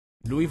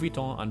Louis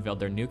Vuitton unveiled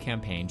their new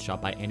campaign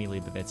shot by Annie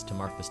Leibovitz to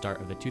mark the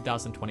start of the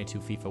 2022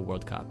 FIFA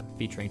World Cup,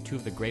 featuring two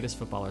of the greatest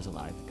footballers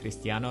alive,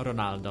 Cristiano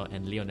Ronaldo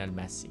and Lionel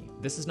Messi.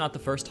 This is not the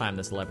first time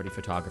the celebrity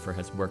photographer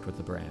has worked with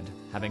the brand,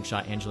 having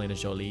shot Angelina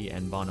Jolie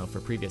and Bono for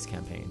previous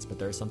campaigns, but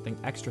there is something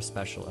extra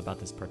special about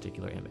this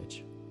particular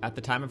image. At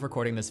the time of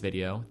recording this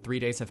video, 3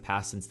 days have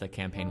passed since the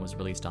campaign was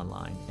released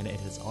online, and it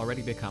has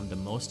already become the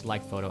most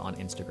liked photo on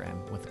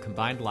Instagram, with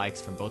combined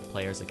likes from both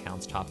players'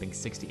 accounts topping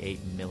 68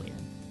 million.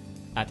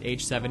 At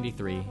age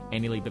 73,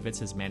 Annie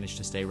Leibovitz has managed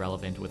to stay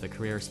relevant with a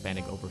career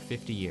spanning over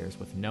 50 years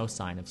with no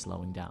sign of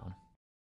slowing down.